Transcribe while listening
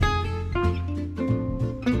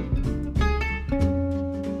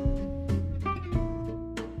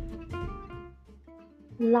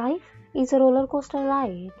Life is a roller coaster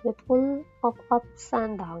ride with full of ups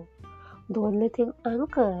and downs. The only thing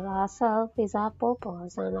anchor ourselves is our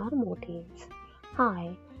purpose and our motives.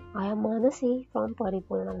 Hi, I am Manasi from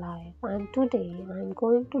Paripurna Life, and today I am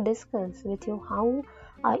going to discuss with you how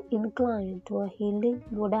I incline to a healing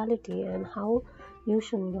modality and how you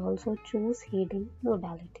should also choose healing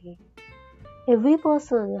modality. Every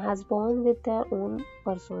person has born with their own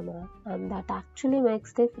persona, and that actually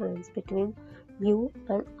makes difference between you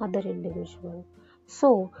and other individual.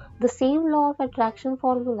 So the same law of attraction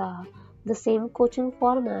formula, the same coaching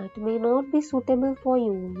format may not be suitable for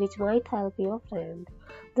you, which might help your friend.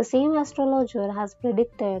 The same astrologer has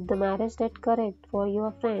predicted the marriage date correct for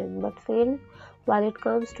your friend but failed while it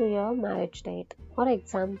comes to your marriage date or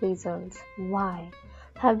exam results. Why?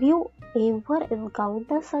 Have you ever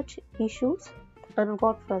encountered such issues and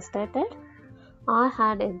got frustrated? I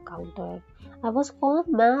had encountered. I was called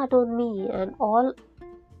mad on me and all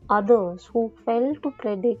others who failed to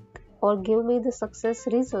predict or give me the success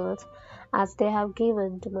results as they have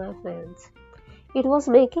given to my friends. It was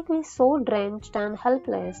making me so drenched and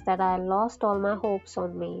helpless that I lost all my hopes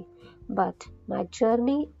on me. But my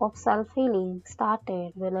journey of self healing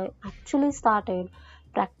started when I actually started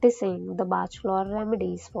practicing the bachelor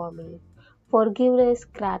remedies for me. Forgiveness,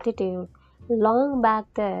 gratitude, long back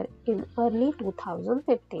there in early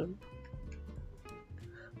 2015.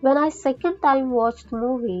 When I second time watched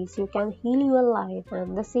movies You Can Heal Your Life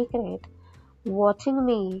and The Secret, watching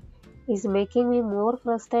me is making me more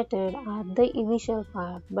frustrated at the initial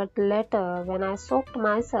part, but later when I soaked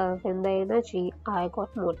myself in the energy, I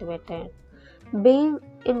got motivated. Being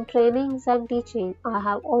in trainings and teaching, I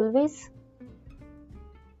have always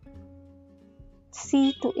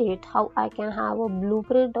see to it how I can have a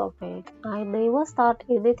blueprint of it. I never start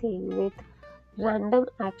anything with random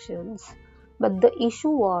actions, but the issue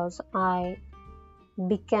was I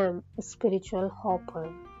became a spiritual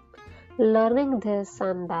hopper. Learning this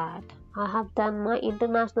and that. I have done my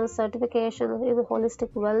international certification in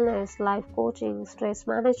holistic wellness, life coaching, stress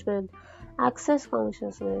management, access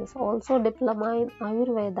consciousness, also diploma in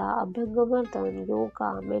Ayurveda, Abhyangamardhan,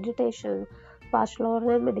 yoga, meditation, bachelor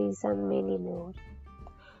remedies, and many more.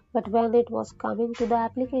 But when it was coming to the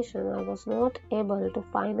application, I was not able to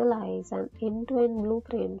finalize an end-to-end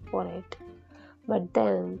blueprint for it. But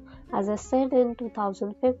then, as I said in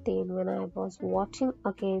 2015, when I was watching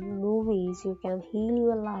again movies You Can Heal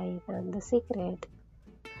Your Life and The Secret,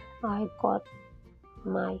 I got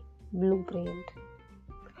my blueprint.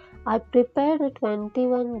 I prepared a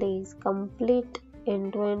 21 days complete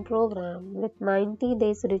end-to-end program with 90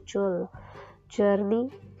 days ritual journey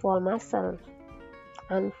for myself.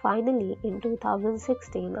 And finally, in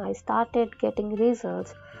 2016, I started getting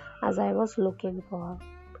results as I was looking for.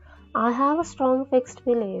 I have a strong fixed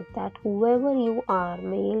belief that whoever you are,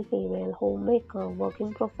 male, female, homemaker,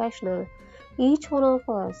 working professional, each one of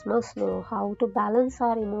us must know how to balance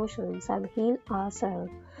our emotions and heal ourselves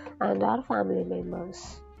and our family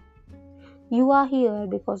members. You are here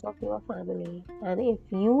because of your family, and if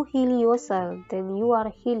you heal yourself, then you are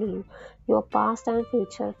healing your past and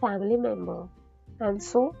future family member, and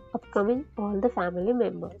so upcoming all the family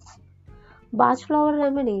members. Bachelor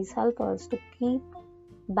remedies help us to keep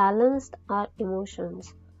balanced our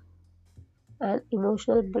emotions and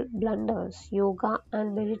emotional blunders. Yoga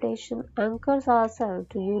and meditation anchors ourselves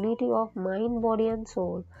to unity of mind, body and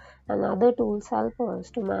soul, and other tools help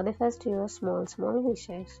us to manifest your small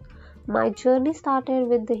wishes. My journey started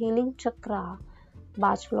with the healing chakra,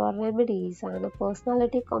 bachelor remedies and a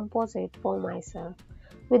personality composite for myself.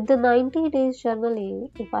 With the 90 days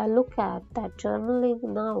journaling, if I look at that journaling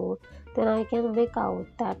now, then I can make out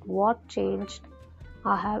that what changed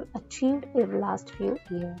I have achieved in last few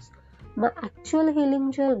years. My actual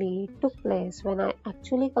healing journey took place when I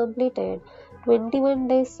actually completed 21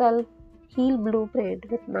 days self heal blueprint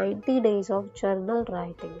with 90 days of journal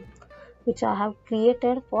writing, which I have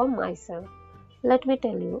created for myself. Let me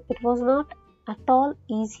tell you, it was not at all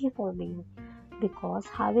easy for me because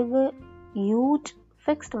having a huge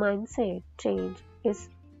fixed mindset change is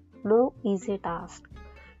no easy task.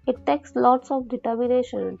 It takes lots of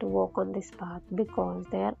determination to walk on this path because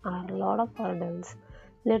there are a lot of hurdles.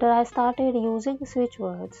 Later, I started using switch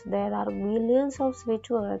words. There are millions of switch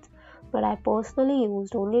words, but I personally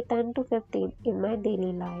used only 10 to 15 in my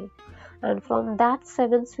daily life. And from that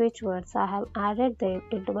 7 switch words, I have added them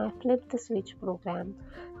into my Flip the Switch program.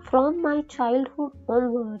 From my childhood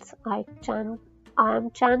onwards, I am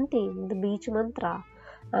chanting the beach mantra,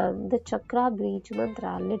 and the chakra beach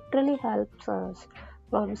mantra literally helps us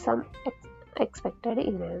from some expected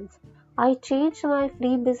events. I changed my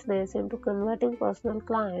free business into converting personal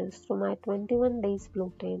clients through my 21 days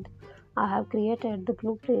blueprint. I have created the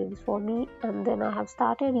blueprints for me and then I have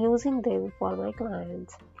started using them for my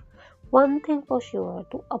clients. One thing for sure,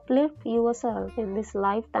 to uplift yourself in this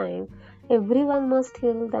lifetime, everyone must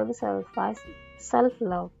heal themselves by self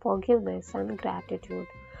love, forgiveness, and gratitude.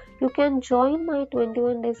 You can join my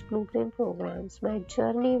 21 days blueprint programs. My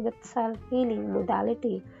journey with self healing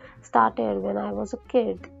modality started when I was a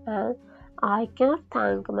kid, and I cannot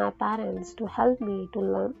thank my parents to help me to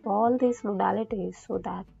learn all these modalities so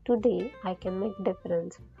that today I can make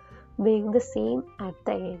difference, being the same at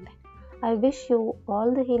the end. I wish you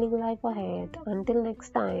all the healing life ahead. Until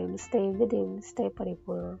next time, stay within, stay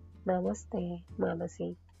paripurna. Namaste,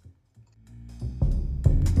 Manasi.